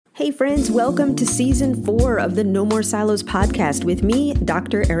Hey friends, welcome to Season 4 of the No More Silos podcast with me,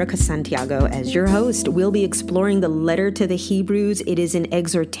 Dr. Erica Santiago, as your host. We'll be exploring the letter to the Hebrews. It is an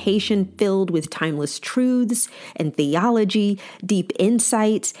exhortation filled with timeless truths and theology, deep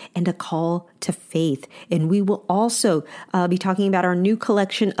insights, and a call to faith. And we will also be talking about our new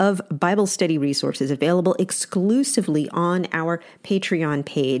collection of Bible study resources available exclusively on our Patreon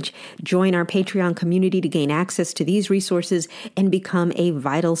page. Join our Patreon community to gain access to these resources and become a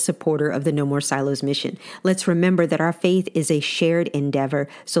vital supporter of the No More Silos mission. Let's remember that our faith is a shared endeavor,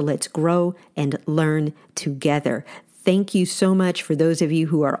 so let's grow and learn together. Thank you so much for those of you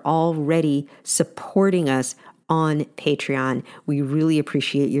who are already supporting us on Patreon. We really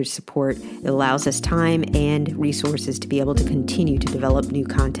appreciate your support. It allows us time and resources to be able to continue to develop new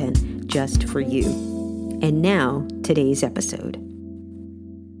content just for you. And now, today's episode.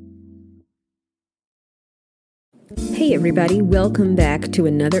 Hey everybody, welcome back to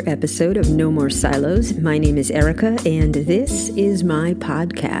another episode of No More Silos. My name is Erica and this is my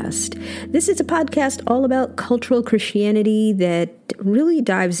podcast. This is a podcast all about cultural Christianity that really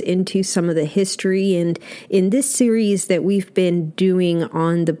dives into some of the history. And in this series that we've been doing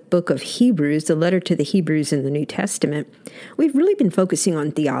on the book of Hebrews, the letter to the Hebrews in the New Testament, we've really been focusing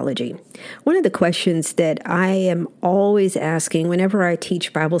on theology. One of the questions that I am always asking whenever I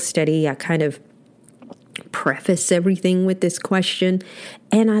teach Bible study, I kind of preface everything with this question.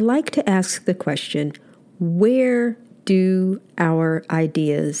 And I like to ask the question, where do our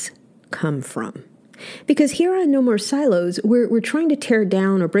ideas come from? Because here on No More Silos, we're trying to tear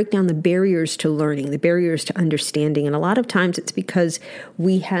down or break down the barriers to learning, the barriers to understanding. And a lot of times it's because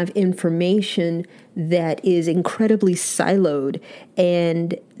we have information that is incredibly siloed.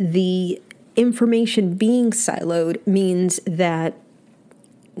 And the information being siloed means that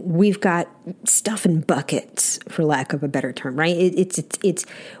we've got stuff in buckets, for lack of a better term, right? It's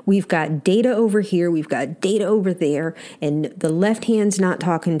we've got data over here, we've got data over there, and the left hand's not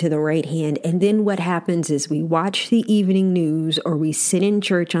talking to the right hand. And then what happens is we watch the evening news, or we sit in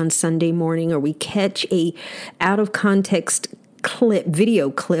church on Sunday morning, or we catch a out of context video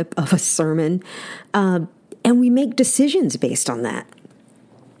clip of a sermon, and we make decisions based on that.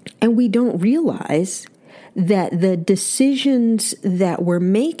 And we don't realize that the decisions that we're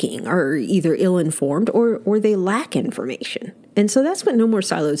making are either ill-informed or they lack information. And so that's what No More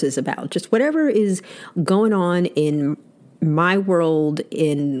Silos is about. Just whatever is going on in my world,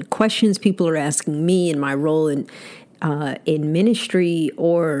 in questions people are asking me, in my role in ministry,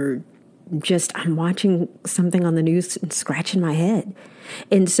 or just I'm watching something on the news and scratching my head.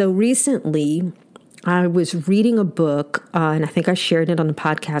 And so recently I was reading a book, and I think I shared it on the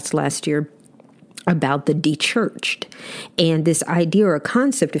podcast last year, about the de-churched and this idea or a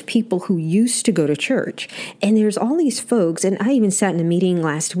concept of people who used to go to church. And there's all these folks, and I even sat in a meeting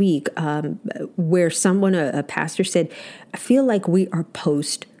last week where a pastor said, I feel like we are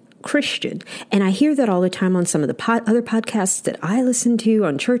post-Christian. And I hear that all the time on some of the other podcasts that I listen to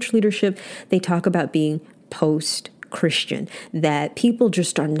on church leadership. They talk about being post-Christian, that people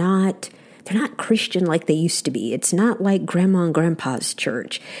just are not... they're not Christian like they used to be. It's not like grandma and grandpa's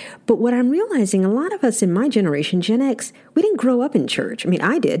church. But what I'm realizing, a lot of us in my generation, Gen X, we didn't grow up in church. I mean,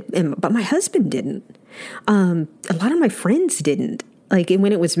 I did, but my husband didn't. A lot of my friends didn't. Like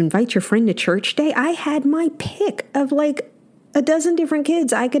when it was invite your friend to church day, I had my pick of like a dozen different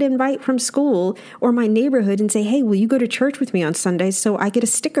kids I could invite from school or my neighborhood and say, hey, will you go to church with me on Sundays so I get a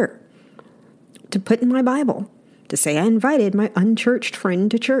sticker to put in my Bible, to say I invited my unchurched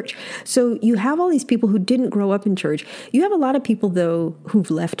friend to church. So you have all these people who didn't grow up in church. You have a lot of people, though, who've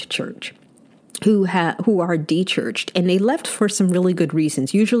left church, who are de-churched, and they left for some really good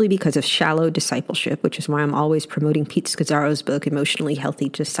reasons, usually because of shallow discipleship, which is why I'm always promoting Pete Scazzaro's book, Emotionally Healthy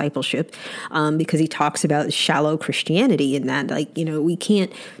Discipleship, because he talks about shallow Christianity in that, we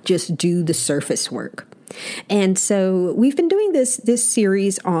can't just do the surface work. And so we've been doing this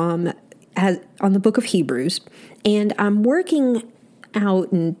series on the book of Hebrews, and I'm working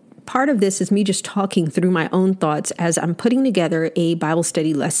out, and part of this is me just talking through my own thoughts as I'm putting together a Bible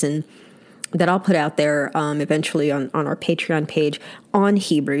study lesson that I'll put out there eventually on our Patreon page on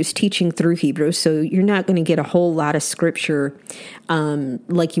Hebrews, teaching through Hebrews. So you're not going to get a whole lot of scripture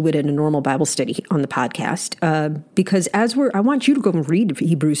like you would in a normal Bible study on the podcast, because I want you to go and read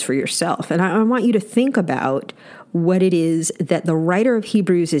Hebrews for yourself. And I want you to think about what it is that the writer of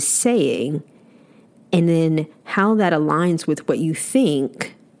Hebrews is saying, and then how that aligns with what you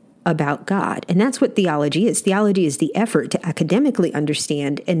think about God. And that's what theology is. Theology is the effort to academically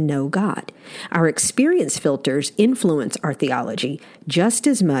understand and know God. Our experience filters influence our theology just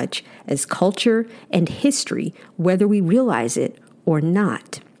as much as culture and history, whether we realize it or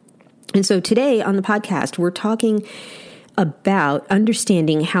not. And so today on the podcast, we're talking about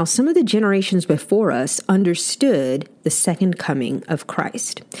understanding how some of the generations before us understood the second coming of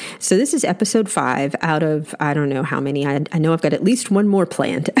Christ. So this is episode 5 out of, I don't know how many. I know I've got at least one more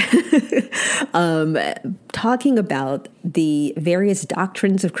planned. Talking about the various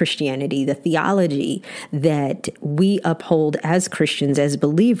doctrines of Christianity, the theology that we uphold as Christians, as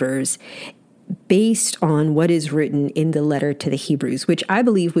believers, based on what is written in the letter to the Hebrews, which I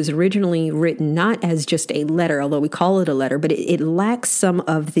believe was originally written not as just a letter, although we call it a letter, but it lacks some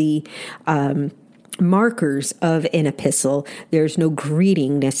of the markers of an epistle. There's no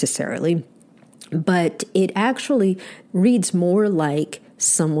greeting necessarily, but it actually reads more like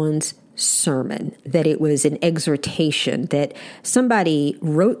someone's sermon, that it was an exhortation, that somebody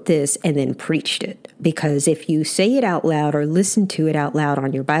wrote this and then preached it. Because if you say it out loud or listen to it out loud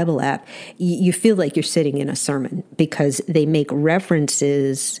on your Bible app, you feel like you're sitting in a sermon, because they make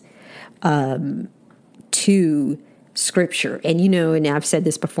references to Scripture. And and I've said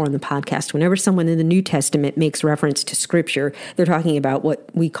this before on the podcast, whenever someone in the New Testament makes reference to Scripture, they're talking about what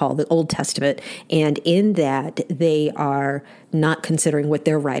we call the Old Testament. And in that, they are not considering what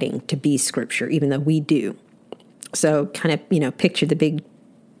they're writing to be Scripture, even though we do. So kind of, picture the big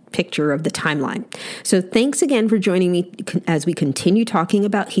picture of the timeline. So thanks again for joining me as we continue talking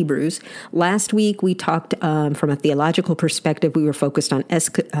about Hebrews. Last week, we talked from a theological perspective. We were focused on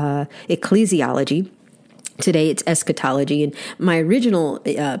ecclesiology. Today it's eschatology, and my original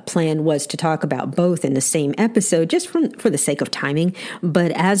plan was to talk about both in the same episode, just for the sake of timing.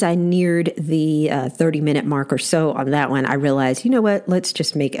 But as I neared the 30-minute mark or so on that one, I realized, you know what, let's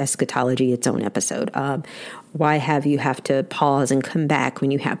just make eschatology its own episode. Why have to pause and come back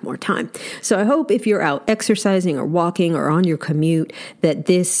when you have more time? So I hope if you're out exercising or walking or on your commute, that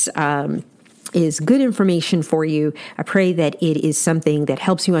this is good information for you. I pray that it is something that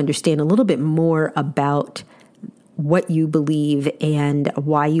helps you understand a little bit more about what you believe and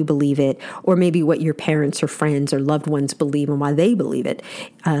why you believe it, or maybe what your parents or friends or loved ones believe and why they believe it.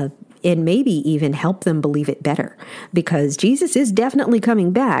 And maybe even help them believe it better, because Jesus is definitely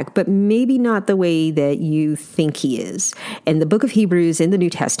coming back, but maybe not the way that you think he is. And the book of Hebrews in the New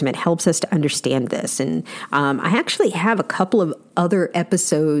Testament helps us to understand this. And I actually have a couple of other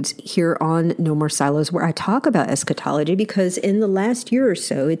episodes here on No More Silos where I talk about eschatology, because in the last year or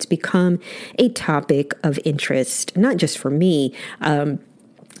so, it's become a topic of interest, not just for me.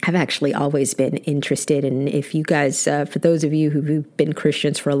 I've actually always been interested. And if you guys, for those of you who've been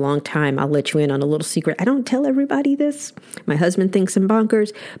Christians for a long time, I'll let you in on a little secret. I don't tell everybody this. My husband thinks I'm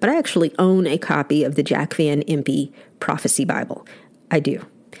bonkers, but I actually own a copy of the Jack Van Impe Prophecy Bible. I do.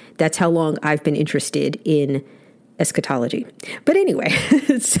 That's how long I've been interested in eschatology. But anyway,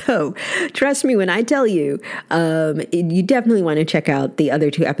 so trust me when I tell you, you definitely want to check out the other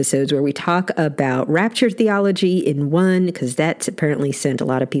 2 episodes where we talk about rapture theology in one, because that's apparently sent a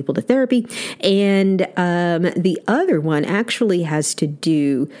lot of people to therapy. And the other one actually has to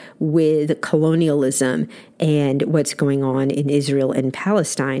do with colonialism and what's going on in Israel and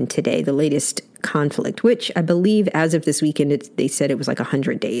Palestine today, the latest conflict, which I believe as of this weekend, they said it was like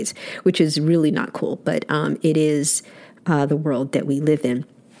 100 days, which is really not cool, but it is the world that we live in.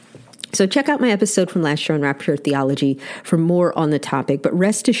 So check out my episode from last year on rapture theology for more on the topic, but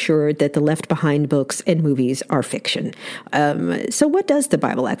rest assured that the Left Behind books and movies are fiction. So what does the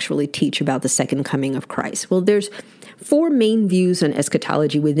Bible actually teach about the second coming of Christ? Well, there's 4 main views on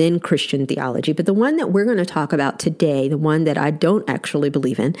eschatology within Christian theology, but the one that we're going to talk about today, the one that I don't actually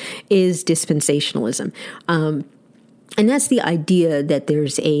believe in, is dispensationalism. And that's the idea that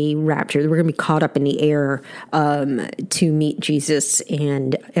there's a rapture, that we're going to be caught up in the air to meet Jesus,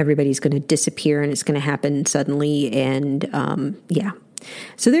 and everybody's going to disappear, and it's going to happen suddenly. And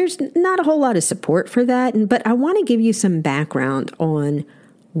so there's not a whole lot of support for that. But I want to give you some background on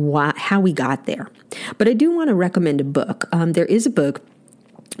how we got there. But I do want to recommend a book. There is a book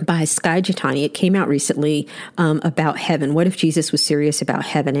by Skye Jethani. It came out recently about heaven. What if Jesus was serious about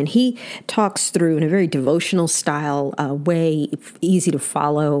heaven? And he talks through in a very devotional style way, easy to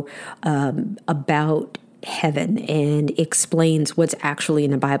follow, about heaven, and explains what's actually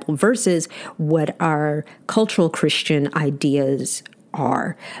in the Bible versus what our cultural Christian ideas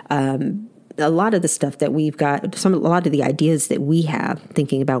are. A lot of the stuff that we've got, a lot of the ideas that we have,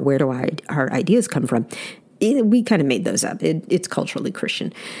 thinking about where do our ideas come from, we kind of made those up. It's culturally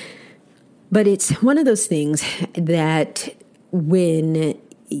Christian. But it's one of those things that when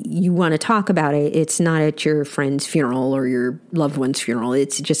you want to talk about it, it's not at your friend's funeral or your loved one's funeral.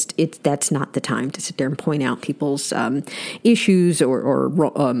 That's not the time to sit there and point out people's issues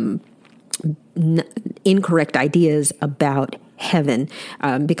or incorrect ideas about heaven,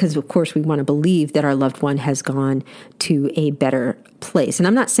 because of course we want to believe that our loved one has gone to a better place. And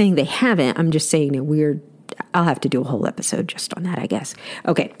I'm not saying they haven't. I'm just saying that I'll have to do a whole episode just on that, I guess.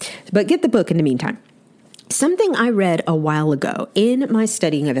 Okay, but get the book in the meantime. Something I read a while ago in my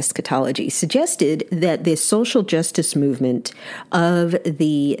studying of eschatology suggested that the social justice movement of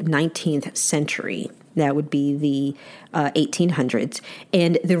the 19th century, that would be the 1800s,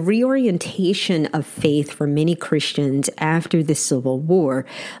 and the reorientation of faith for many Christians after the Civil War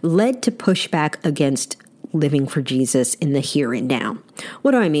led to pushback against living for Jesus in the here and now.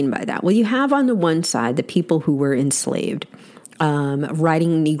 What do I mean by that? Well, you have on the one side the people who were enslaved,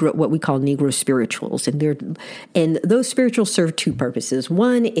 writing what we call Negro spirituals, and those spirituals served two purposes.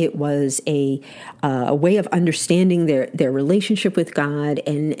 One, it was a way of understanding their relationship with God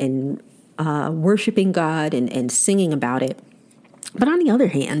and worshiping God and singing about it. But on the other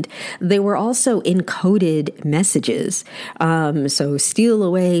hand, they were also encoded messages. So steal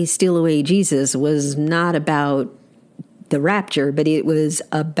away Jesus was not about the rapture, but it was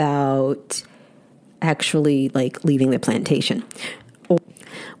about actually like leaving the plantation.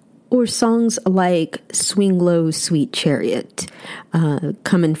 Or songs like Swing Low, Sweet Chariot,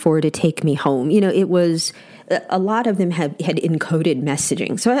 Coming For to Take Me Home. It was, a lot of them had encoded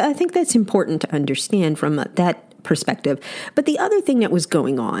messaging. So I think that's important to understand from that perspective. But the other thing that was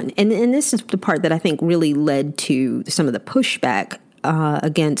going on, and this is the part that I think really led to some of the pushback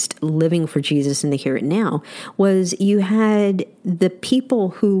against living for Jesus in the here and now, was you had the people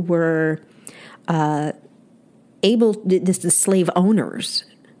who were the slave owners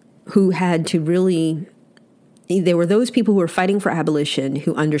who had to really, there were those people who were fighting for abolition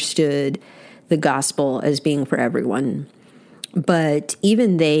who understood the gospel as being for everyone. But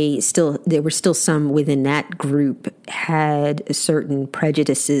even there were still some within that group had certain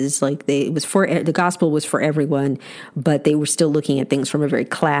prejudices, like the gospel was for everyone, but they were still looking at things from a very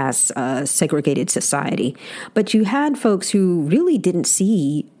class, segregated society. But you had folks who really didn't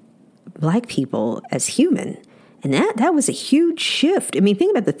see Black people as human. And that was a huge shift. I mean,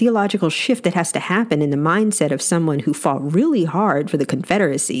 think about the theological shift that has to happen in the mindset of someone who fought really hard for the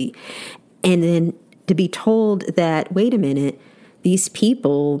Confederacy. And then to be told that, wait a minute, these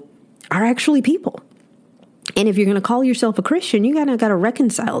people are actually people. And if you're going to call yourself a Christian, you got to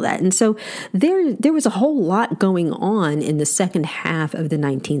reconcile that. And so there was a whole lot going on in the second half of the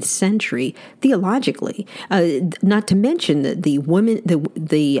 19th century theologically. Not to mention the women,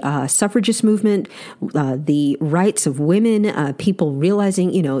 the suffragist movement, the rights of women, people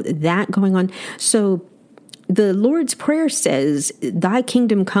realizing that going on. So the Lord's Prayer says, "Thy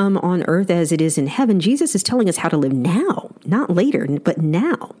kingdom come on earth as it is in heaven." Jesus is telling us how to live now, not later, but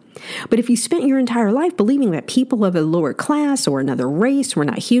now. But if you spent your entire life believing that people of a lower class or another race were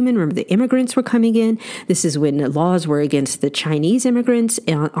not human, remember the immigrants were coming in. This is when the laws were against the Chinese immigrants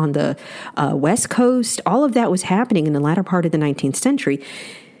on the West Coast. All of that was happening in the latter part of the 19th century.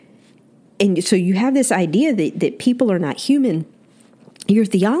 And so you have this idea that people are not human. Your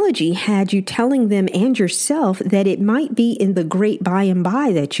theology had you telling them and yourself that it might be in the great by and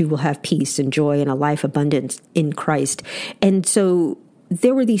by that you will have peace and joy and a life abundance in Christ. And so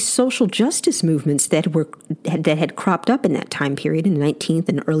there were these social justice movements that had cropped up in that time period in the 19th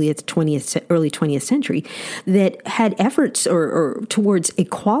and early 20th century that had efforts or towards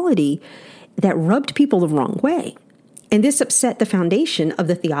equality that rubbed people the wrong way. And this upset the foundation of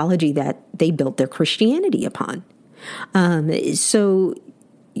the theology that they built their Christianity upon. So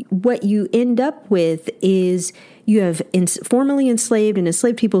what you end up with is you have formerly enslaved and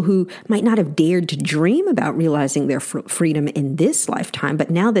enslaved people who might not have dared to dream about realizing their freedom in this lifetime.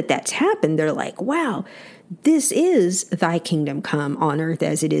 But now that that's happened, they're like, wow, this is thy kingdom come on earth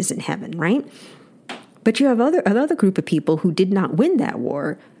as it is in heaven, right? But you have another group of people who did not win that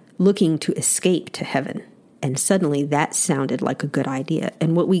war looking to escape to heaven. And suddenly that sounded like a good idea.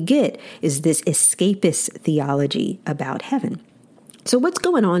 And what we get is this escapist theology about heaven. So what's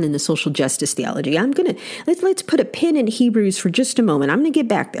going on in the social justice theology? Let's put a pin in Hebrews for just a moment. I'm going to get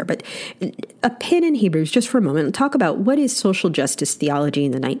back there, but a pin in Hebrews just for a moment and talk about what is social justice theology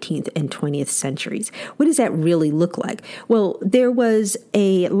in the 19th and 20th centuries. What does that really look like? Well, there was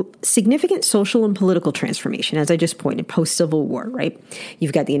a significant social and political transformation, as I just pointed, post-Civil War, right?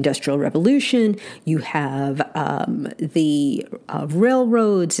 You've got the Industrial Revolution, you have the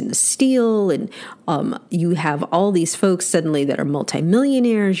railroads and the steel, and you have all these folks suddenly that are multi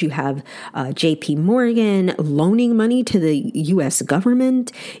multimillionaires. You have J.P. Morgan loaning money to the U.S.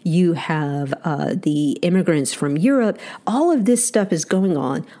 government. You have the immigrants from Europe. All of this stuff is going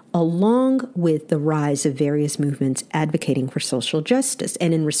on along with the rise of various movements advocating for social justice.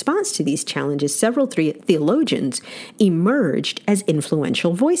 And in response to these challenges, several theologians emerged as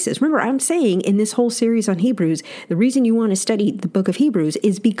influential voices. Remember, I'm saying in this whole series on Hebrews, the reason you want to study the book of Hebrews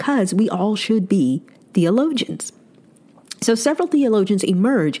is because we all should be theologians. So several theologians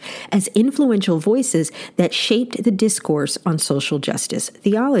emerge as influential voices that shaped the discourse on social justice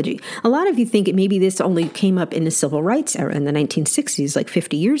theology. A lot of you think maybe this only came up in the civil rights era in the 1960s, like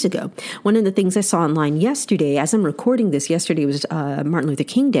 50 years ago. One of the things I saw online yesterday, as I'm recording this, yesterday was Martin Luther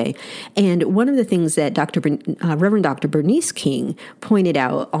King Day, and one of the things that Reverend Dr. Bernice King pointed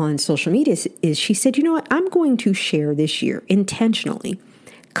out on social media is she said, you know what, I'm going to share this year intentionally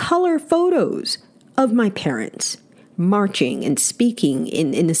color photos of my parents marching and speaking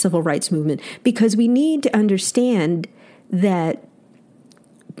in the civil rights movement, because we need to understand that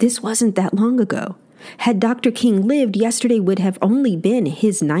this wasn't that long ago. Had Dr. King lived, yesterday would have only been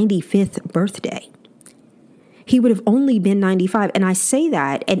his 95th birthday. He would have only been 95. And I say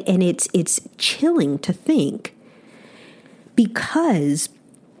that, and it's chilling to think, because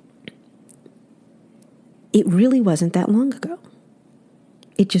it really wasn't that long ago.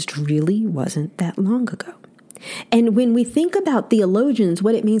 It just really wasn't that long ago. And when we think about theologians,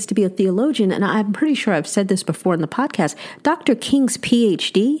 what it means to be a theologian, and I'm pretty sure I've said this before in the podcast, Dr. King's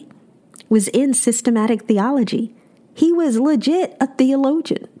PhD was in systematic theology. He was legit a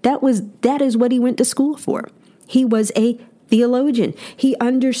theologian. That is what he went to school for. He was a theologian. He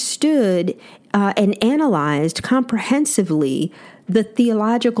understood and analyzed comprehensively the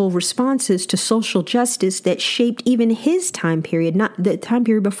theological responses to social justice that shaped even his time period, not the time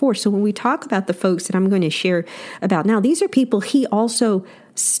period before. So when we talk about the folks that I'm going to share about now, these are people he also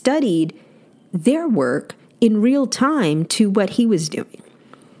studied their work in real time to what he was doing,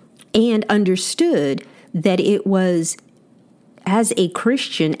 and understood that it was, as a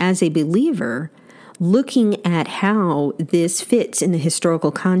Christian, as a believer, looking at how this fits in the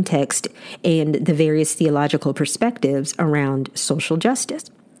historical context and the various theological perspectives around social justice.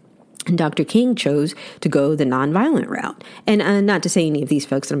 And Dr. King chose to go the nonviolent route. And not to say any of these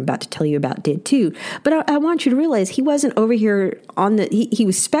folks that I'm about to tell you about did too, but I want you to realize he wasn't over here he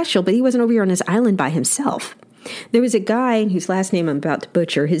was special, but he wasn't over here on his island by himself. There was a guy whose last name I'm about to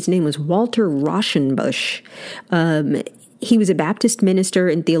butcher. His name was Walter Rauschenbusch. He was a Baptist minister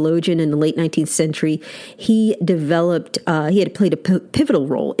and theologian in the late 19th century. He had played a pivotal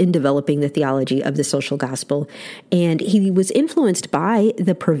role in developing the theology of the social gospel, and he was influenced by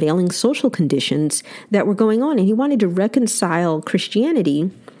the prevailing social conditions that were going on, and he wanted to reconcile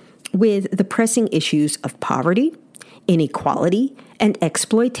Christianity with the pressing issues of poverty, inequality, and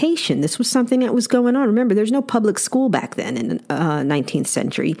exploitation. This was something that was going on. Remember, there's no public school back then in the 19th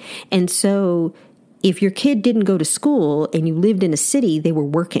century, and so if your kid didn't go to school and you lived in a city, they were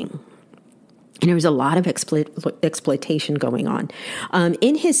working. And there was a lot of exploitation going on.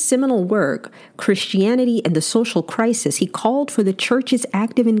 In his seminal work, Christianity and the Social Crisis, he called for the church's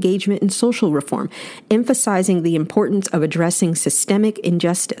active engagement in social reform, emphasizing the importance of addressing systemic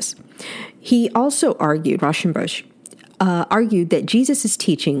injustice. He also Rauschenbusch argued that Jesus'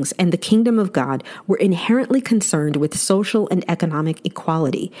 teachings and the kingdom of God were inherently concerned with social and economic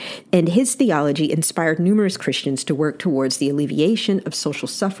equality, and his theology inspired numerous Christians to work towards the alleviation of social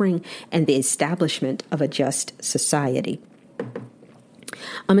suffering and the establishment of a just society.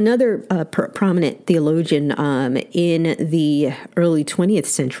 Another prominent theologian in the early 20th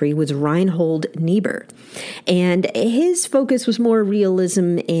century was Reinhold Niebuhr, and his focus was more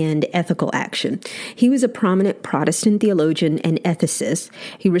realism and ethical action. He was a prominent Protestant theologian and ethicist.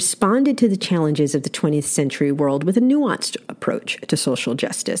 He responded to the challenges of the 20th century world with a nuanced approach to social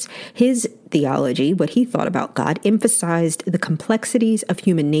justice. His theology, what he thought about God, emphasized the complexities of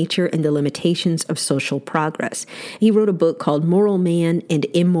human nature and the limitations of social progress. He wrote a book called Moral Man and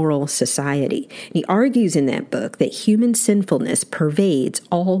Immoral Society. He argues in that book that human sinfulness pervades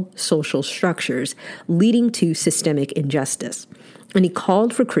all social structures, leading to systemic injustice. And he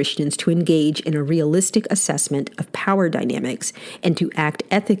called for Christians to engage in a realistic assessment of power dynamics and to act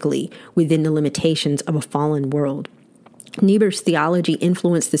ethically within the limitations of a fallen world. Niebuhr's theology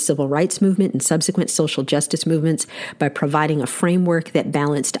influenced the civil rights movement and subsequent social justice movements by providing a framework that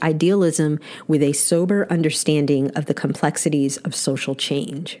balanced idealism with a sober understanding of the complexities of social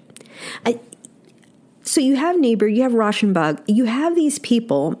change. So you have Niebuhr, you have Rauschenbusch, you have these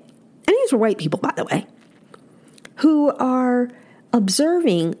people, and these were white people, by the way, who are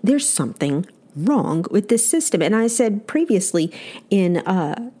observing there's something wrong with this system. And I said previously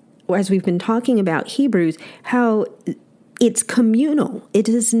as we've been talking about Hebrews, how it's communal.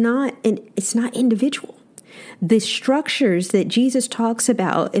 It's not individual. The structures that Jesus talks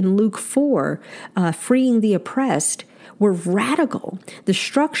about in Luke 4, freeing the oppressed, were radical. The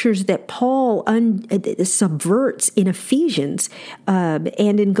structures that Paul subverts in Ephesians and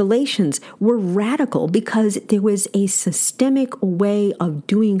in Galatians were radical because there was a systemic way of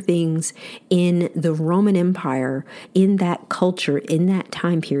doing things in the Roman Empire, in that culture, in that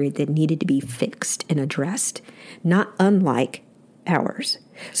time period that needed to be fixed and addressed, not unlike ours.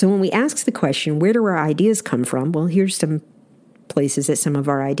 So when we ask the question, where do our ideas come from? Well, here's some places that some of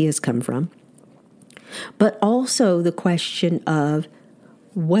our ideas come from. But also the question of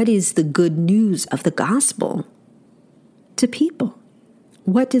what is the good news of the gospel to people?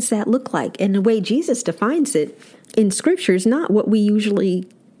 What does that look like? And the way Jesus defines it in Scripture is not what we usually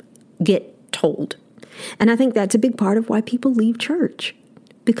get told. And I think that's a big part of why people leave church,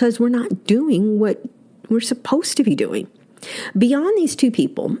 because we're not doing what we're supposed to be doing. Beyond these two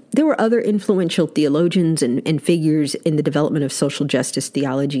people, there were other influential theologians and figures in the development of social justice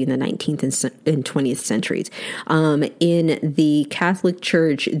theology in the 19th and 20th centuries. In the Catholic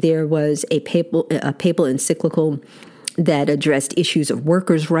Church, there was a papal encyclical that addressed issues of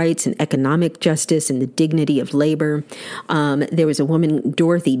workers' rights and economic justice and the dignity of labor. There was a woman,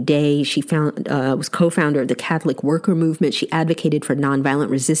 Dorothy Day. She was co-founder of the Catholic Worker Movement. She advocated for nonviolent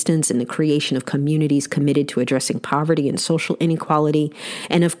resistance and the creation of communities committed to addressing poverty and social inequality.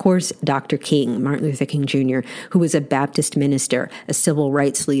 And of course, Dr. King, Martin Luther King Jr., who was a Baptist minister, a civil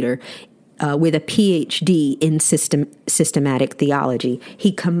rights leader, with a PhD in systematic theology.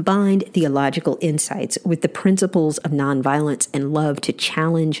 He combined theological insights with the principles of nonviolence and love to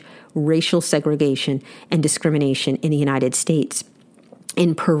challenge racial segregation and discrimination in the United States.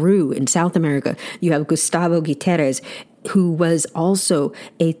 In Peru, in South America, you have Gustavo Gutierrez, who was also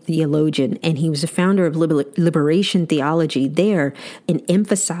a theologian, and he was a founder of liberation theology there and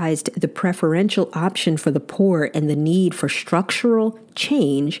emphasized the preferential option for the poor and the need for structural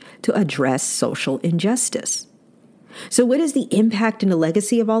change to address social injustice. So what is the impact and the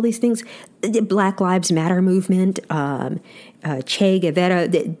legacy of all these things? The Black Lives Matter movement, Che Guevara,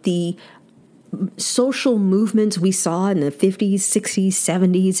 the social movements we saw in the 50s, 60s,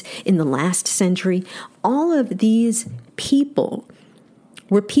 70s, in the last century, all of these people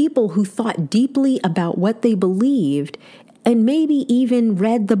were people who thought deeply about what they believed and maybe even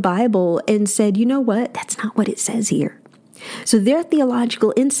read the Bible and said, you know what, that's not what it says here. So their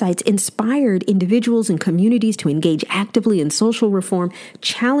theological insights inspired individuals and communities to engage actively in social reform,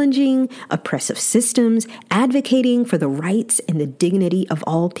 challenging oppressive systems, advocating for the rights and the dignity of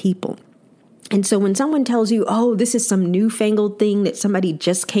all people. And so when someone tells you, oh, this is some newfangled thing that somebody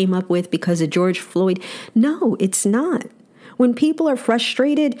just came up with because of George Floyd, no, it's not. When people are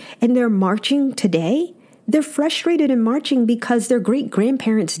frustrated and they're marching today, they're frustrated and marching because their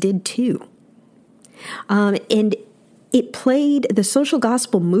great-grandparents did too. And the social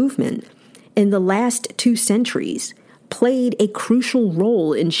gospel movement in the last 2 centuries played a crucial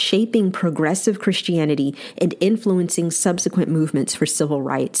role in shaping progressive Christianity and influencing subsequent movements for civil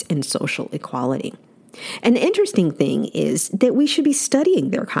rights and social equality. And the interesting thing is that we should be studying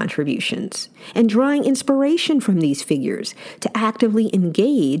their contributions and drawing inspiration from these figures to actively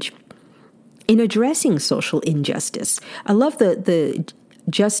engage in addressing social injustice. I love the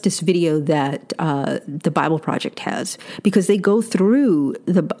justice video that the Bible Project has, because they go through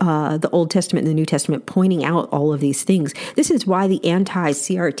the Old Testament and the New Testament, pointing out all of these things. This is why the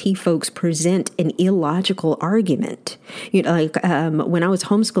anti-CRT folks present an illogical argument. You know, like when I was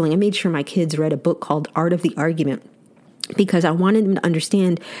homeschooling, I made sure my kids read a book called Art of the Argument, because I wanted them to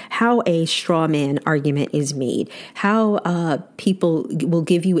understand how a straw man argument is made, how people will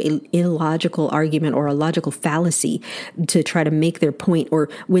give you an illogical argument or a logical fallacy to try to make their point, or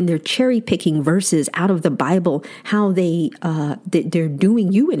when they're cherry picking verses out of the Bible, how they're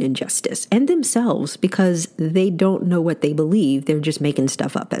doing you an injustice and themselves because they don't know what they believe. They're just making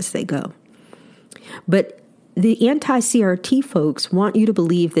stuff up as they go. But the anti-CRT folks want you to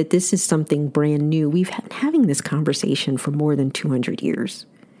believe that this is something brand new. We've been having this conversation for more than 200 years.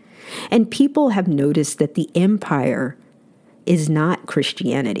 And people have noticed that the empire is not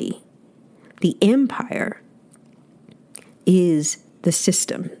Christianity. The empire is the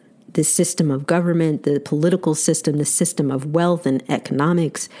system of government, the political system, the system of wealth and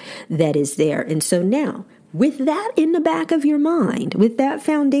economics that is there. And so now, with that in the back of your mind, with that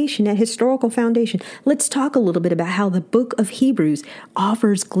foundation, that historical foundation, let's talk a little bit about how the book of Hebrews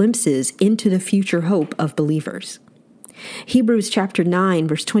offers glimpses into the future hope of believers. Hebrews chapter 9,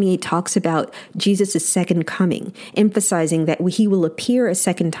 verse 28 talks about Jesus' second coming, emphasizing that he will appear a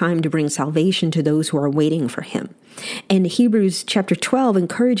second time to bring salvation to those who are waiting for him. And Hebrews chapter 12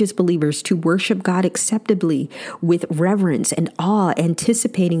 encourages believers to worship God acceptably with reverence and awe,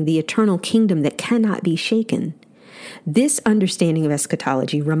 anticipating the eternal kingdom that cannot be shaken. This understanding of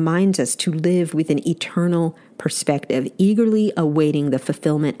eschatology reminds us to live with an eternal perspective, eagerly awaiting the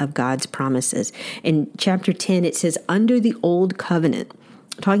fulfillment of God's promises. In chapter 10, it says, under the old covenant,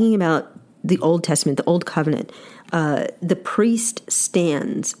 talking about the Old Testament, the old covenant, the priest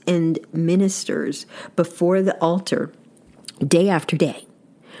stands and ministers before the altar day after day,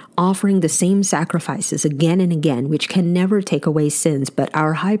 offering the same sacrifices again and again, which can never take away sins. But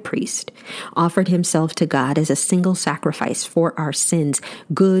our high priest offered himself to God as a single sacrifice for our sins,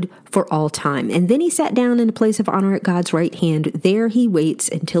 good for all time. And then he sat down in a place of honor at God's right hand. There he waits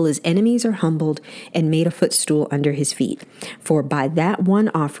until his enemies are humbled and made a footstool under his feet. For by that one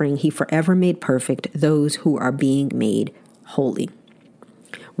offering, he forever made perfect those who are being made holy.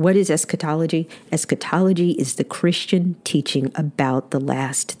 What is eschatology? Eschatology is the Christian teaching about the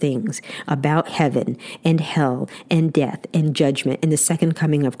last things, about heaven and hell and death and judgment and the second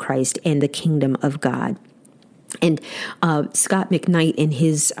coming of Christ and the kingdom of God. And Scott McKnight in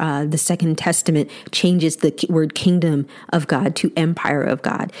his The Second Testament changes the word kingdom of God to empire of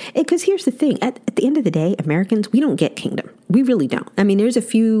God. Because here's the thing, at the end of the day, Americans, we don't get kingdom. We really don't. I mean, there's a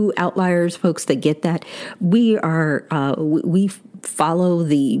few outliers, folks, that get that. We follow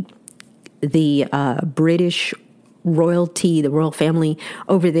the British royalty, the royal family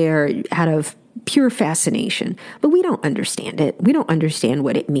over there out of pure fascination, but we don't understand it. We don't understand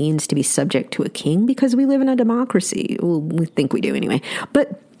what it means to be subject to a king because we live in a democracy. Well, we think we do anyway,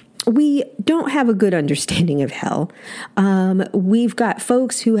 but we don't have a good understanding of hell. We've got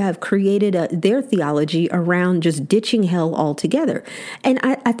folks who have created their theology around just ditching hell altogether. And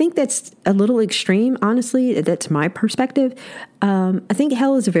I think that's a little extreme, honestly. That's my perspective. I think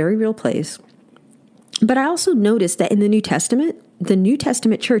hell is a very real place. But I also noticed that in the New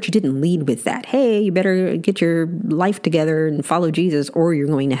Testament church didn't lead with that. Hey, you better get your life together and follow Jesus or you're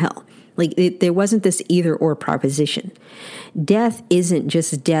going to hell. There wasn't this either or proposition. Death isn't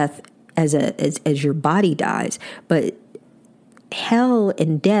just death as your body dies, but hell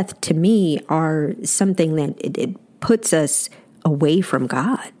and death to me are something that it puts us away from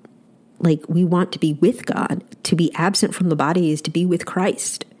God. Like, we want to be with God. To be absent from the body is to be with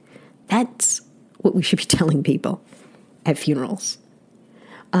Christ. That's what we should be telling people at funerals.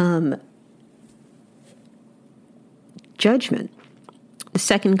 Judgment, the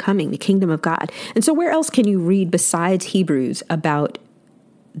second coming, the kingdom of God. And so where else can you read besides Hebrews about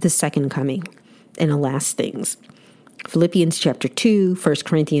the second coming and the last things? Philippians chapter 2, 1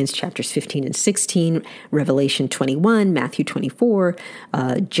 Corinthians chapters 15 and 16, Revelation 21, Matthew 24,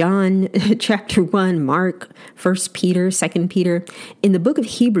 John chapter 1, Mark, 1 Peter, 2 Peter. In the book of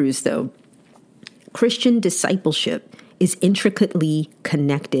Hebrews, though, Christian discipleship is intricately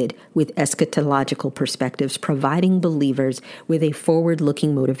connected with eschatological perspectives, providing believers with a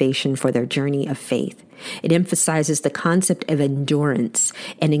forward-looking motivation for their journey of faith. It emphasizes the concept of endurance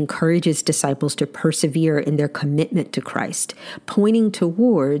and encourages disciples to persevere in their commitment to Christ, pointing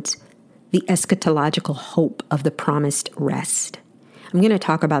towards the eschatological hope of the promised rest. I'm going to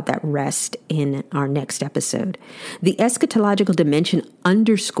talk about that rest in our next episode. The eschatological dimension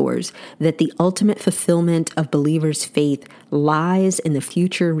underscores that the ultimate fulfillment of believers' faith lies in the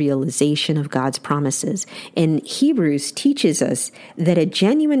future realization of God's promises. And Hebrews teaches us that a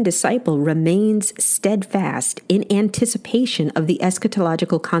genuine disciple remains steadfast in anticipation of the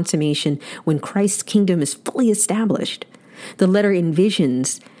eschatological consummation when Christ's kingdom is fully established. The letter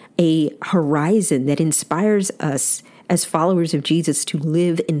envisions a horizon that inspires us as followers of Jesus to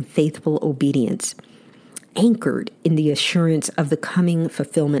live in faithful obedience, anchored in the assurance of the coming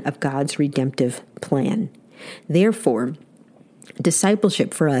fulfillment of God's redemptive plan. Therefore,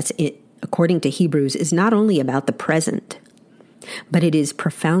 discipleship for us, according to Hebrews, is not only about the present, but it is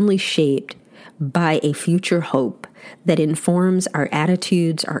profoundly shaped by a future hope that informs our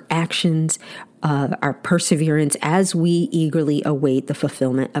attitudes, our actions, our perseverance as we eagerly await the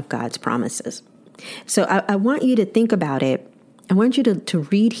fulfillment of God's promises. So I want you to think about it. I want you to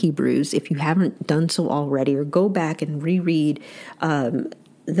read Hebrews if you haven't done so already, or go back and reread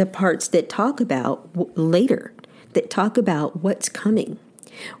the parts that talk about later, that talk about what's coming.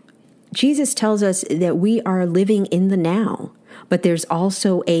 Jesus tells us that we are living in the now, but there's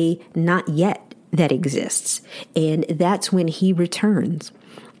also a not yet that exists, and that's when he returns.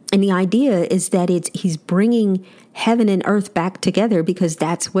 And the idea is that he's bringing heaven and earth back together, because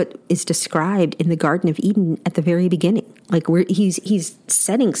that's what is described in the Garden of Eden at the very beginning. Like he's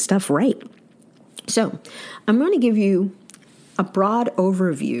setting stuff right. So I'm going to give you a broad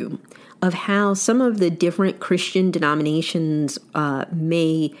overview of how some of the different Christian denominations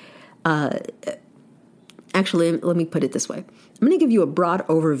may actually, let me put it this way. I'm going to give you a broad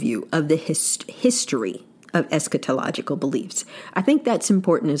overview of the history of eschatological beliefs. I think that's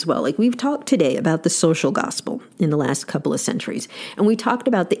important as well. Like we've talked today about the social gospel in the last couple of centuries, and we talked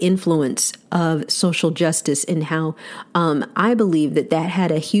about the influence of social justice and how I believe that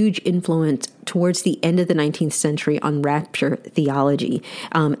had a huge influence towards the end of the 19th century on rapture theology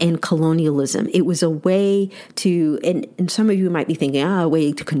and colonialism. It was a way to, and some of you might be thinking, a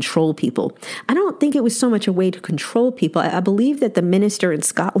way to control people. I don't think it was so much a way to control people. I believe that the minister in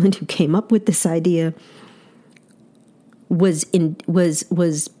Scotland who came up with this idea was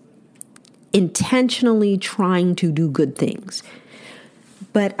intentionally trying to do good things.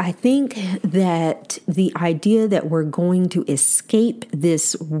 But I think that the idea that we're going to escape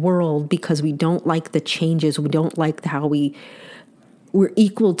this world because we don't like the changes, we don't like how we're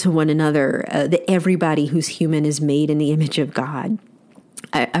equal to one another, that everybody who's human is made in the image of God.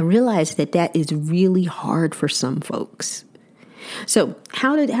 I realize that is really hard for some folks. So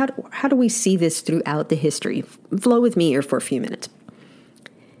how do we see this throughout the history? Flow with me here for a few minutes.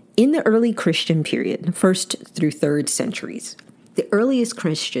 In the early Christian period, 1st through 3rd centuries, the earliest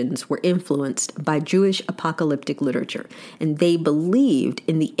Christians were influenced by Jewish apocalyptic literature, and they believed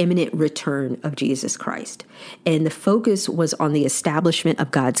in the imminent return of Jesus Christ. And the focus was on the establishment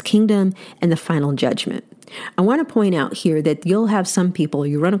of God's kingdom and the final judgment. I want to point out here that you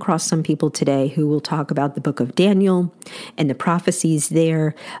run across some people today who will talk about the book of Daniel and the prophecies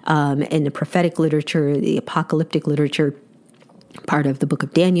there, and the prophetic literature, the apocalyptic literature, part of the book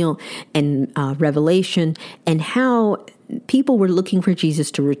of Daniel and Revelation, and how people were looking for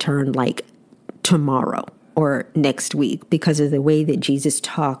Jesus to return like tomorrow or next week because of the way that Jesus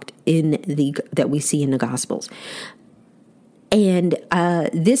talked that we see in the Gospels. And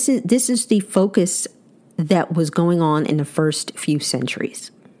this is the focus that was going on in the first few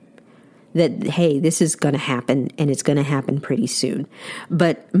centuries. That, hey, this is going to happen, and it's going to happen pretty soon.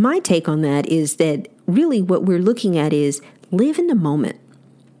 But my take on that is that really what we're looking at is live in the moment.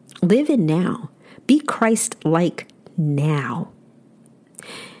 Live in now. Be Christ-like now.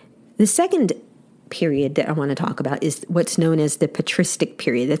 The second period that I want to talk about is what's known as the patristic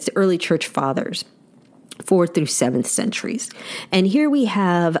period. That's the early church fathers, 4th through 7th centuries. And here we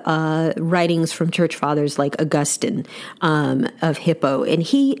have writings from church fathers like Augustine of Hippo, and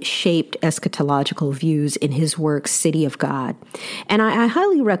he shaped eschatological views in his work, City of God. And I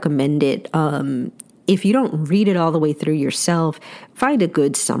highly recommend it. If you don't read it all the way through yourself, find a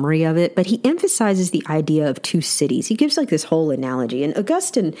good summary of it. But he emphasizes the idea of two cities. He gives like this whole analogy. And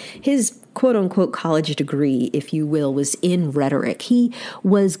Augustine, his quote unquote college degree, if you will, was in rhetoric. He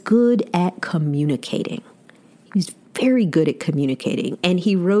was good at communicating. He was very good at communicating, and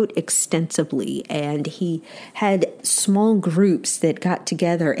he wrote extensively, and he had small groups that got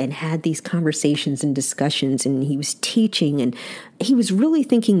together and had these conversations and discussions, and he was teaching, and he was really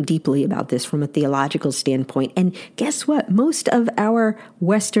thinking deeply about this from a theological standpoint. And guess what? Most of our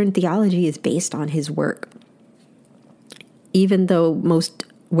Western theology is based on his work, even though most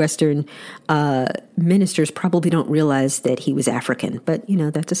Western ministers probably don't realize that he was African. But,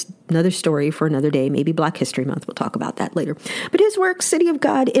 that's another story for another day. Maybe Black History Month. We'll talk about that later. But his work, City of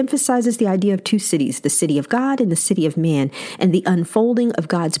God, emphasizes the idea of two cities, the city of God and the city of man, and the unfolding of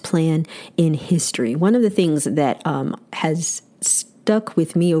God's plan in history. One of the things that has stuck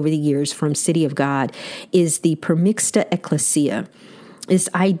with me over the years from City of God is the permixta ecclesia. This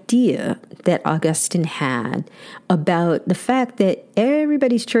idea that Augustine had about the fact that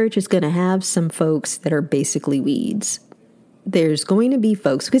everybody's church is going to have some folks that are basically weeds. There's going to be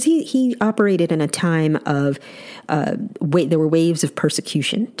folks, because he operated in a time of, there were waves of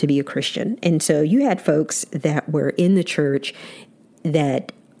persecution to be a Christian. And so you had folks that were in the church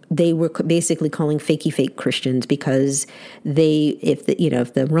that they were basically calling fakey fake Christians because if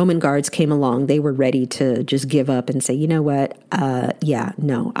the Roman guards came along, they were ready to just give up and say, you know what?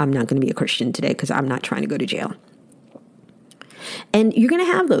 No, I'm not going to be a Christian today because I'm not trying to go to jail. And you're going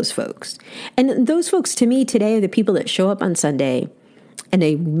to have those folks. And those folks to me today are the people that show up on Sunday and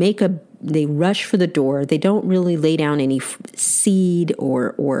they rush for the door. They don't really lay down any seed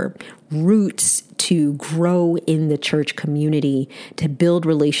or roots to grow in the church community, to build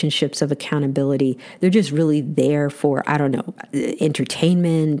relationships of accountability. They're just really there for,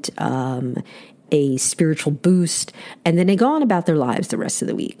 entertainment, a spiritual boost, and then they go on about their lives the rest of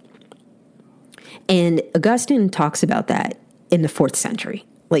the week. And Augustine talks about that in the 4th century.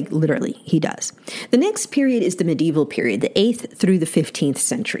 Like literally, he does. The next period is the medieval period, the 8th through the 15th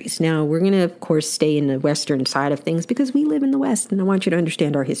centuries. Now, we're going to, of course, stay in the Western side of things because we live in the West, and I want you to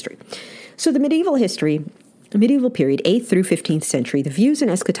understand our history. So the medieval period, 8th through 15th century, the views in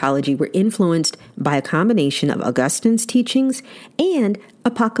eschatology were influenced by a combination of Augustine's teachings and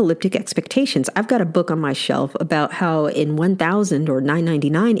apocalyptic expectations. I've got a book on my shelf about how in 1000 or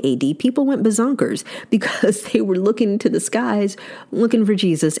 999 AD, people went bazonkers because they were looking to the skies, looking for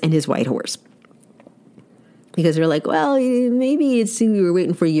Jesus and his white horse. Because they're like, well, maybe we were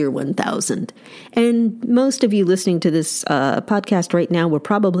waiting for year 1000. And most of you listening to this podcast right now were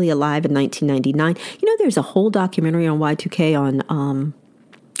probably alive in 1999. There's a whole documentary on Y2K on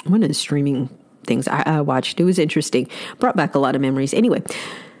one of the streaming things I watched. It was interesting. Brought back a lot of memories. Anyway,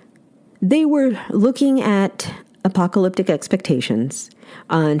 they were looking at apocalyptic expectations.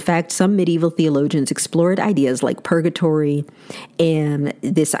 In fact, some medieval theologians explored ideas like purgatory and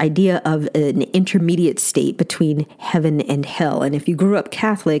this idea of an intermediate state between heaven and hell. And if you grew up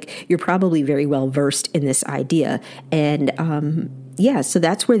Catholic, you're probably very well versed in this idea. And so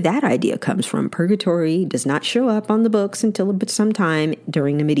that's where that idea comes from. Purgatory does not show up on the books until sometime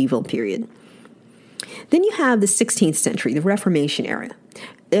during the medieval period. Then you have the 16th century, the Reformation era,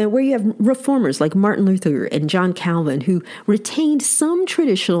 where you have reformers like Martin Luther and John Calvin who retained some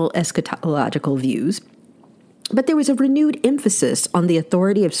traditional eschatological views, but there was a renewed emphasis on the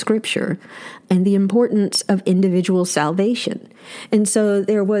authority of Scripture and the importance of individual salvation. And so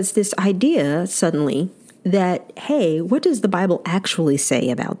there was this idea suddenly that, hey, what does the Bible actually say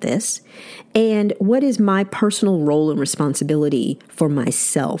about this? And what is my personal role and responsibility for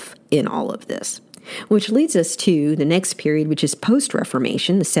myself in all of this? Which leads us to the next period, which is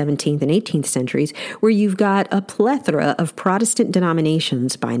post-Reformation, the 17th and 18th centuries, where you've got a plethora of Protestant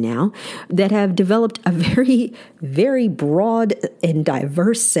denominations by now that have developed a very, very broad and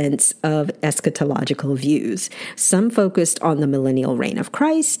diverse sense of eschatological views. Some focused on the millennial reign of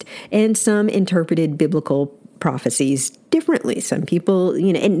Christ, and some interpreted biblical prophecies differently. Some people,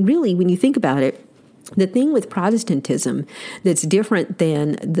 and really, when you think about it, the thing with Protestantism that's different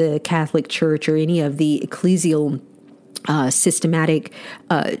than the Catholic Church or any of the ecclesial systematic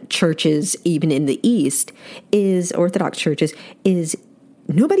churches, even in the East, is Orthodox churches, is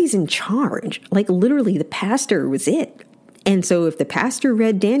nobody's in charge. Like literally the pastor was it. And so if the pastor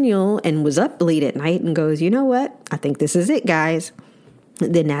read Daniel and was up late at night and goes, you know what, I think this is it, guys,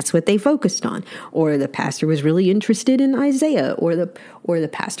 then that's what they focused on. Or the pastor was really interested in Isaiah, or the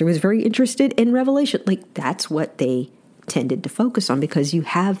pastor was very interested in Revelation. Like that's what they tended to focus on, because you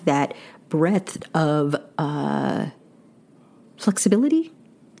have that breadth of flexibility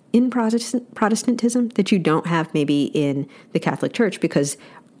in Protestantism that you don't have maybe in the Catholic Church, because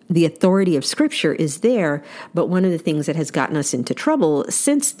the authority of Scripture is there. But one of the things that has gotten us into trouble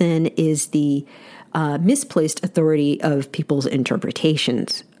since then is the misplaced authority of people's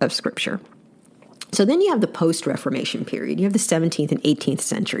interpretations of Scripture. So then you have the post-Reformation period. You have the 17th and 18th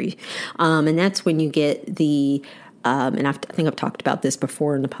century. And that's when you get the, and I think I've talked about this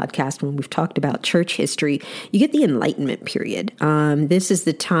before in the podcast when we've talked about church history, you get the Enlightenment period. This is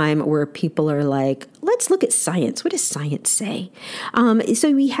the time where people are like, let's look at science. What does science say?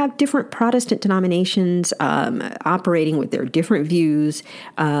 So we have different Protestant denominations operating with their different views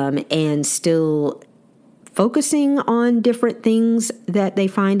and still focusing on different things that they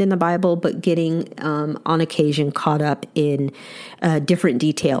find in the Bible, but getting on occasion caught up in different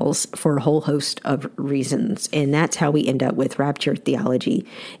details for a whole host of reasons. And that's how we end up with rapture theology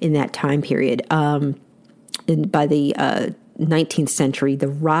in that time period. And by the 19th century, the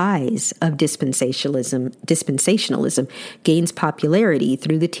rise of dispensationalism gains popularity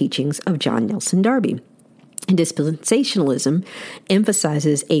through the teachings of John Nelson Darby. And dispensationalism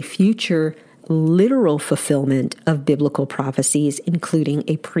emphasizes a future literal fulfillment of biblical prophecies, including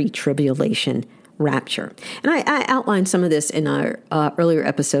a pre-tribulation rapture. And I outlined some of this in our earlier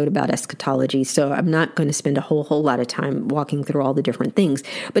episode about eschatology, so I'm not going to spend a whole lot of time walking through all the different things.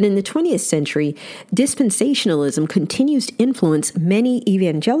 But in the 20th century, dispensationalism continues to influence many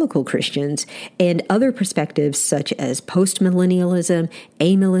evangelical Christians, and other perspectives such as postmillennialism,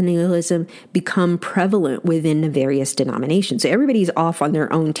 amillennialism become prevalent within the various denominations. So everybody's off on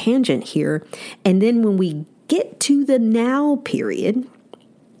their own tangent here. And then when we get to the now period,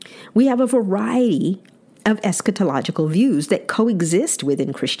 we have a variety of eschatological views that coexist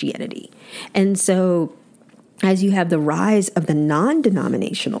within Christianity. And so as you have the rise of the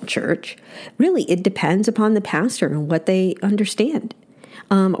non-denominational church, really it depends upon the pastor and what they understand.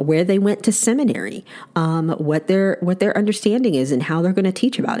 where they went to seminary, what their understanding is and how they're going to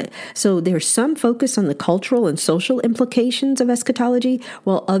teach about it. So there's some focus on the cultural and social implications of eschatology,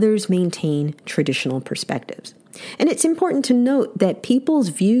 while others maintain traditional perspectives. And it's important to note that people's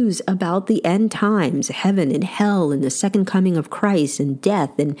views about the end times, heaven and hell and the second coming of Christ and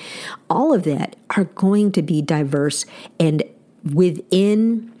death and all of that are going to be diverse and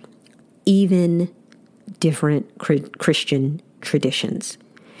within even different Christian traditions.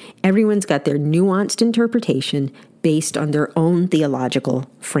 Everyone's got their nuanced interpretation based on their own theological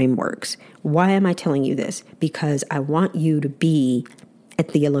frameworks. Why am I telling you this? Because I want you to be a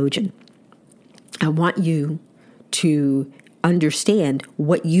theologian. I want you to understand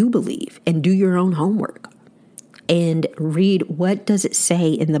what you believe and do your own homework and read what does it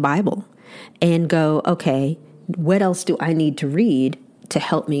say in the Bible and go, okay, what else do I need to read to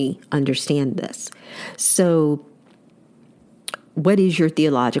help me understand this? So what is your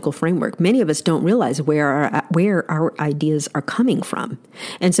theological framework? Many of us don't realize where our ideas are coming from.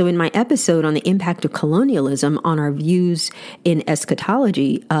 And so in my episode on the impact of colonialism on our views in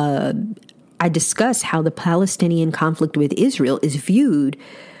eschatology, I discuss how the Palestinian conflict with Israel is viewed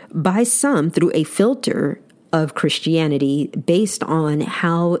by some through a filter of Christianity based on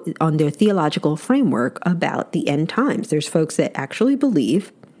their theological framework about the end times. There's folks that actually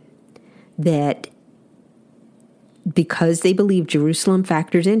believe that because they believe Jerusalem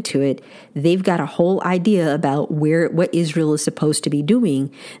factors into it, they've got a whole idea about what Israel is supposed to be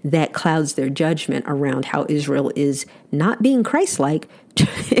doing that clouds their judgment around how Israel is not being Christ-like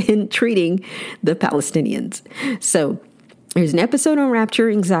in treating the Palestinians. So there's an episode on rapture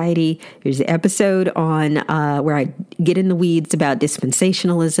anxiety. There's an episode on where I get in the weeds about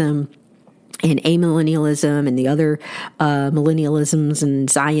dispensationalism and amillennialism and the other millennialisms and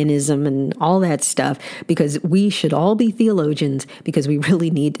Zionism and all that stuff, because we should all be theologians, because we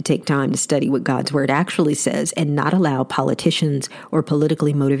really need to take time to study what God's word actually says and not allow politicians or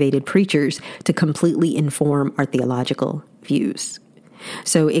politically motivated preachers to completely inform our theological views.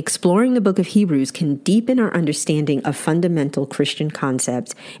 So exploring the book of Hebrews can deepen our understanding of fundamental Christian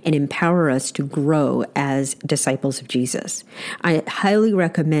concepts and empower us to grow as disciples of Jesus. I highly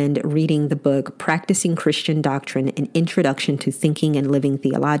recommend reading the book Practicing Christian Doctrine, An Introduction to Thinking and Living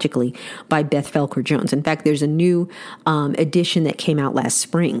Theologically by Beth Felker Jones. In fact, there's a new edition that came out last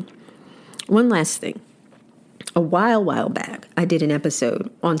spring. One last thing. A while back, I did an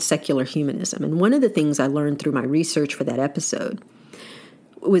episode on secular humanism. And one of the things I learned through my research for that episode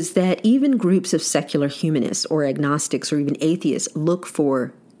was that even groups of secular humanists or agnostics or even atheists look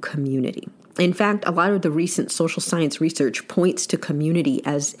for community. In fact, a lot of the recent social science research points to community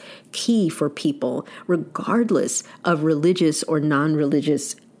as key for people, regardless of religious or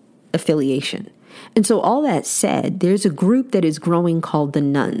non-religious affiliation. And so all that said, there's a group that is growing called the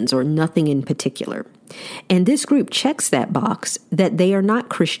Nones, or Nothing in Particular. And this group checks that box that they are not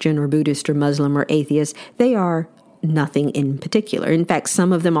Christian or Buddhist or Muslim or atheist. They are nothing in particular. In fact,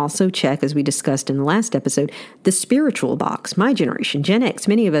 some of them also check, as we discussed in the last episode, the spiritual box. My generation, Gen X,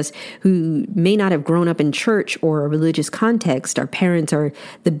 many of us who may not have grown up in church or a religious context, our parents are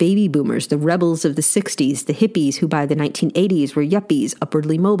the baby boomers, the rebels of the 60s, the hippies who by the 1980s were yuppies,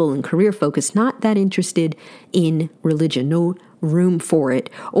 upwardly mobile and career focused, not that interested in religion, no room for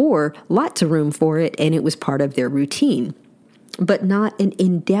it, or lots of room for it, and it was part of their routine, but not an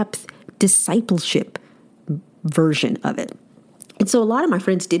in-depth discipleship version of it. And so a lot of my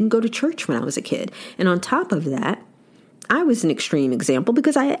friends didn't go to church when I was a kid. And on top of that, I was an extreme example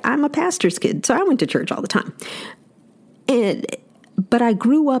because I'm a pastor's kid, so I went to church all the time. But I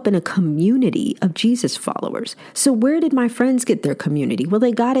grew up in a community of Jesus followers. So where did my friends get their community? Well,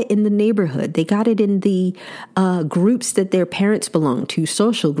 they got it in the neighborhood. They got it in the groups that their parents belonged to,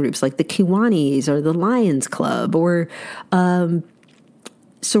 social groups like the Kiwanis or the Lions Club or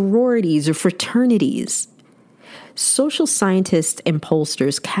sororities or fraternities. Social scientists and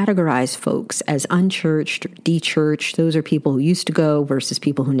pollsters categorize folks as unchurched or dechurched. Those are people who used to go versus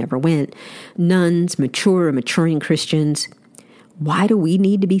people who never went. Nones, mature or maturing Christians. Why do we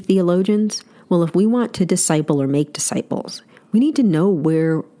need to be theologians? Well, if we want to disciple or make disciples, we need to know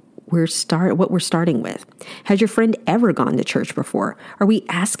what we're starting with. Has your friend ever gone to church before? Are we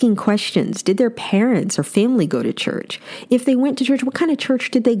asking questions? Did their parents or family go to church? If they went to church, what kind of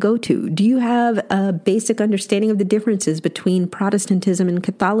church did they go to? Do you have a basic understanding of the differences between Protestantism and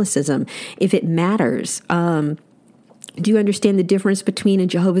Catholicism, if it matters? Do you understand the difference between a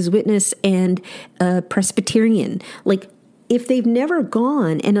Jehovah's Witness and a Presbyterian? If they've never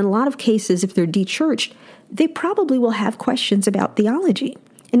gone, and in a lot of cases, if they're dechurched, they probably will have questions about theology.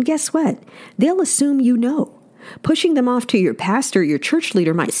 And guess what? They'll assume you know. Pushing them off to your pastor, your church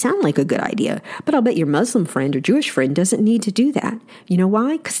leader might sound like a good idea, but I'll bet your Muslim friend or Jewish friend doesn't need to do that. You know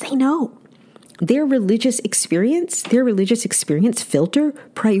why? Because they know. Their religious experience filter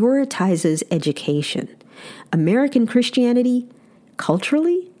prioritizes education. American Christianity,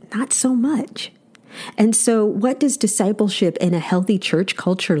 culturally, not so much. And so what does discipleship in a healthy church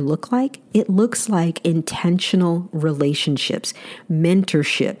culture look like? It looks like intentional relationships,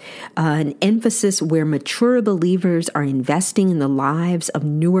 mentorship, an emphasis where mature believers are investing in the lives of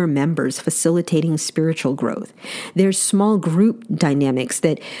newer members, facilitating spiritual growth. There's small group dynamics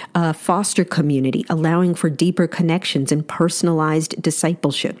that foster community, allowing for deeper connections and personalized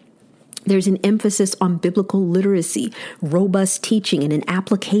discipleship. There's an emphasis on biblical literacy, robust teaching, and an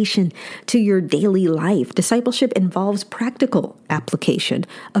application to your daily life. Discipleship involves practical application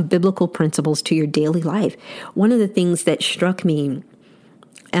of biblical principles to your daily life. One of the things that struck me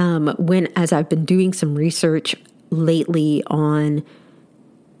as I've been doing some research lately on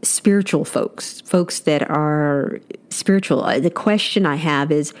spiritual folks that are spiritual, the question I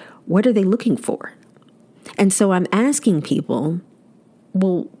have is, what are they looking for? And so I'm asking people,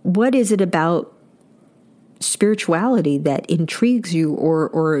 well, what is it about spirituality that intrigues you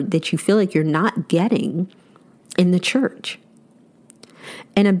or that you feel like you're not getting in the church?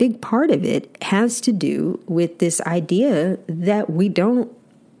 And a big part of it has to do with this idea that we don't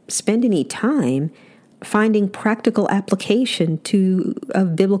spend any time finding practical application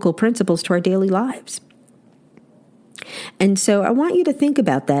of biblical principles to our daily lives. And so I want you to think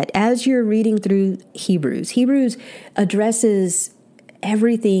about that as you're reading through Hebrews. Hebrews addresses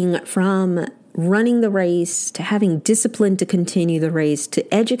everything from running the race to having discipline to continue the race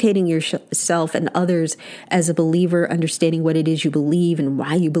to educating yourself and others as a believer, understanding what it is you believe and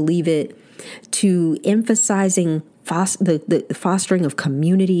why you believe it, to emphasizing the fostering of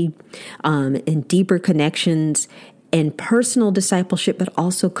community and deeper connections and personal discipleship, but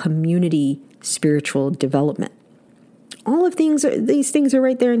also community spiritual development. All of these things are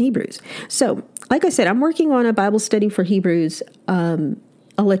right there in Hebrews. So, like I said, I'm working on a Bible study for Hebrews. I'll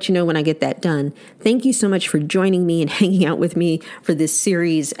let you know when I get that done. Thank you so much for joining me and hanging out with me for this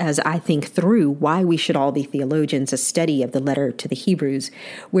series as I think through why we should all be theologians, a study of the letter to the Hebrews,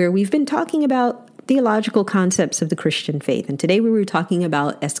 where we've been talking about theological concepts of the Christian faith. And today we were talking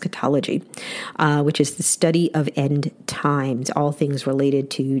about eschatology, which is the study of end times, all things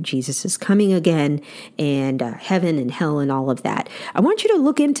related to Jesus' coming again and heaven and hell and all of that. I want you to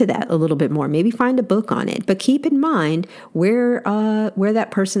look into that a little bit more, maybe find a book on it, but keep in mind what that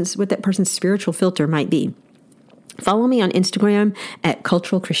person's spiritual filter might be. Follow me on Instagram at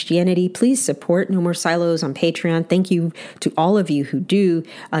Cultural Christianity. Please support No More Silos on Patreon. Thank you to all of you who do.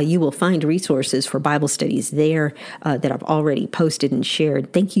 You will find resources for Bible studies there that I've already posted and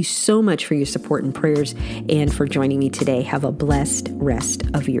shared. Thank you so much for your support and prayers and for joining me today. Have a blessed rest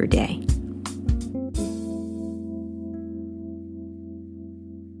of your day.